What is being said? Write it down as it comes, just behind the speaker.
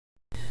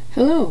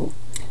Hello,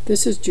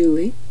 this is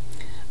Julie.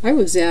 I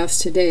was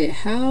asked today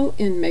how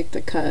in Make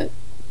the Cut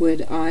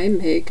would I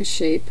make a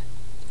shape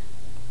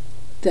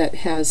that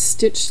has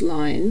stitched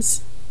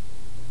lines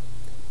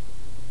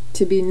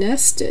to be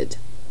nested.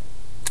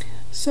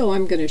 So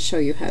I'm going to show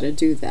you how to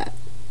do that.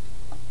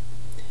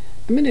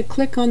 I'm going to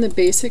click on the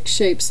Basic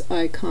Shapes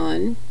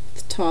icon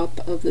at the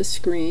top of the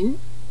screen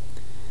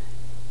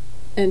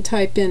and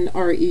type in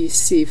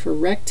REC for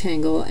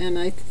rectangle, and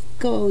I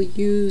think I'll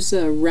use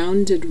a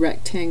rounded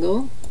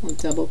rectangle. I'll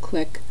double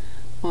click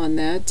on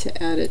that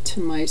to add it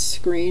to my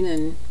screen,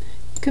 and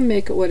you can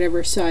make it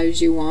whatever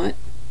size you want.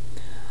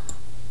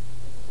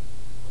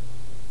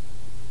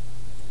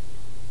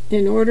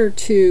 In order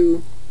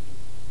to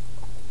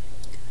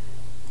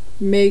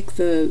make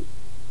the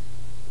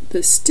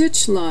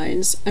stitch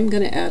lines, I'm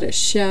going to add a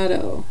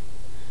shadow.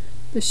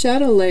 The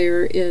shadow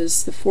layer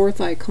is the fourth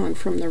icon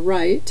from the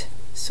right,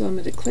 so I'm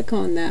going to click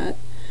on that,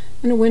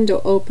 and a window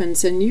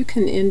opens and you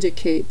can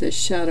indicate the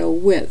shadow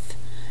width.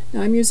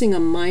 Now I'm using a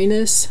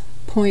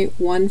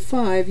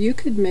 -0.15. You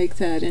could make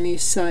that any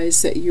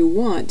size that you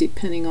want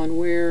depending on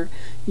where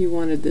you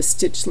wanted the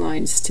stitch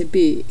lines to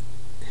be.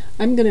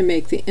 I'm going to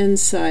make the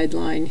inside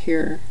line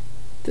here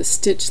the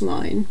stitch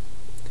line,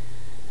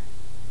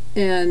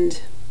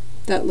 and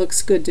that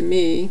looks good to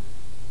me,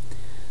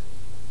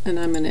 and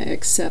I'm going to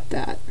accept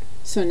that.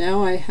 So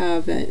now I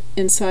have an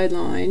inside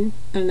line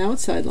and an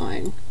outside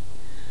line.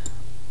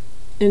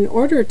 In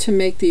order to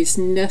make these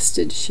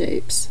nested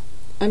shapes,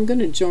 I'm going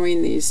to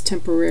join these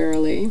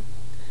temporarily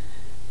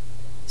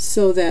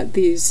so that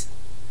these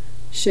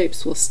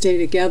shapes will stay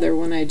together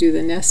when I do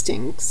the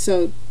nesting.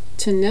 So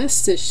to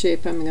nest this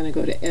shape, I'm going to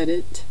go to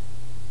Edit,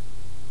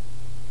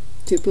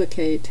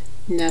 Duplicate,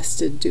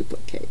 Nested,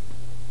 Duplicate.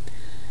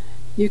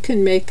 You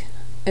can make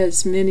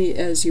as many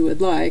as you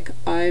would like.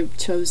 I've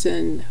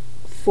chosen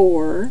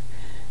 4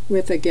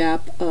 with a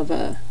gap of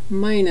a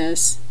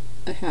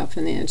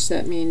 -1/2 inch.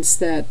 That means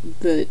that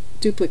the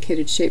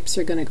duplicated shapes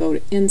are going to go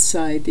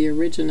inside the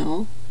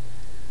original.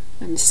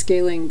 I'm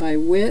scaling by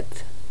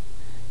width,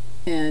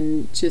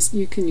 and just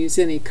you can use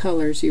any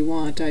colors you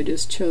want. I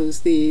just chose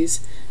these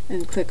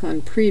and click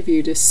on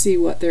Preview to see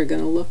what they're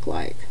going to look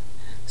like.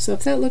 So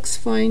if that looks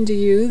fine to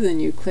you, then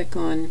you click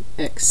on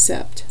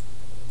Accept.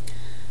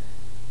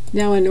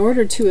 Now in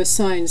order to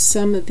assign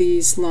some of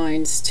these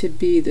lines to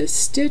be the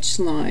stitch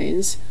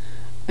lines,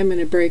 I'm going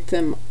to break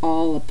them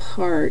all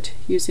apart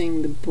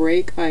using the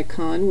break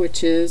icon,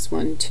 which is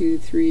 1, 2,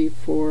 3,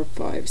 4,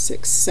 5,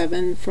 6,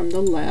 7 from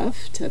the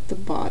left at the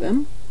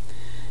bottom.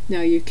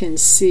 Now you can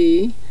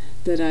see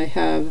that I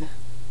have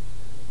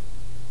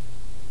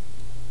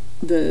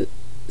the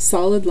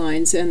solid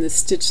lines and the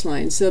stitch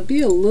lines. So it'll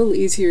be a little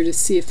easier to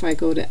see if I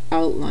go to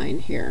outline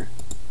here.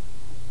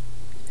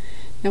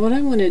 Now what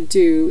I want to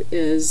do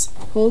is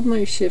hold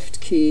my Shift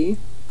key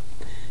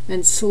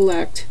and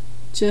select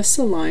just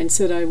the lines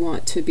that I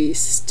want to be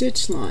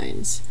stitch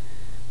lines.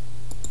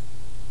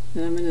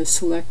 And I'm going to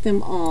select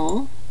them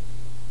all,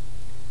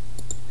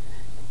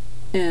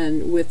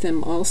 and with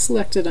them all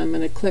selected, I'm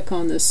going to click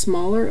on the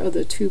smaller of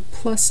the 2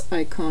 plus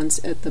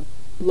icons at the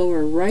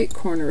lower right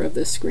corner of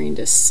the screen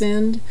to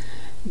send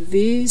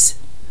these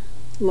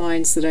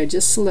lines that I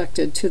just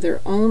selected to their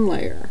own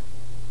layer.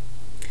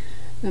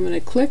 I'm going to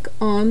click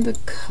on the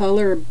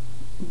color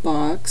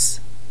box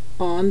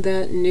on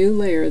that new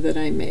layer that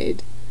I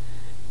made,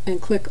 and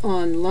click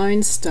on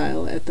Line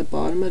Style at the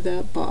bottom of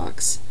that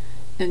box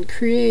and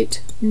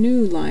create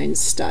New Line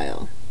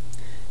Style.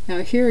 Now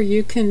here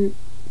you can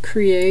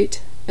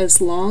create as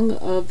long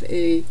of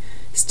a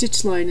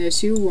stitch line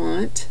as you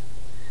want,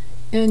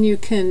 and you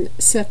can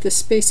set the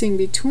spacing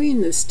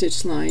between the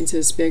stitch lines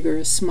as big or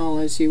as small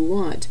as you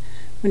want.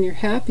 When you're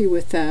happy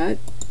with that,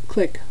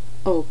 click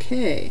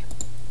OK.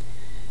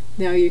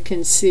 Now you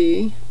can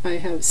see I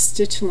have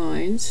stitch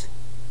lines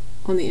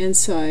on the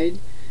inside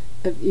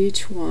of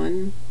each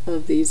one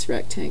of these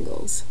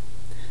rectangles.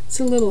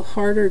 It's a little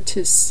harder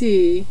to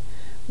see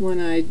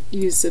when I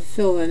use the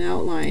fill and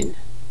outline,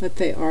 but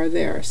they are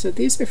there. So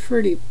these are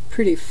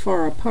pretty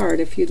far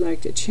apart. If you'd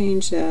like to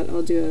change that,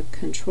 I'll do a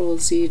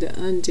Control-Z to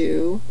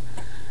undo,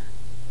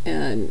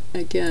 and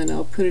again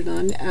I'll put it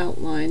on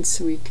outline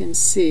so we can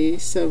see.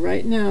 So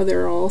right now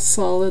they're all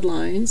solid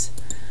lines,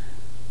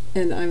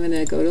 and I'm going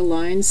to go to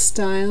Line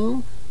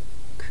Style,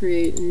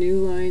 create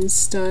New Line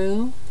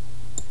Style,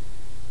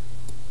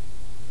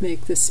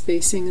 make the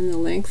spacing and the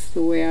length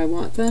the way I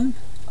want them,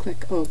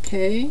 click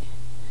OK,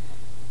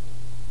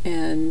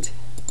 and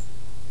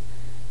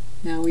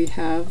now we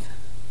have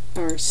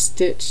our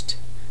stitched,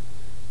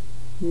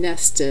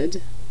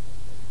 nested,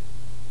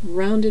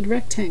 rounded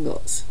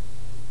rectangles.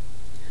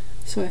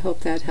 So I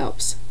hope that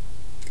helps.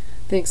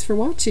 Thanks for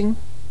watching.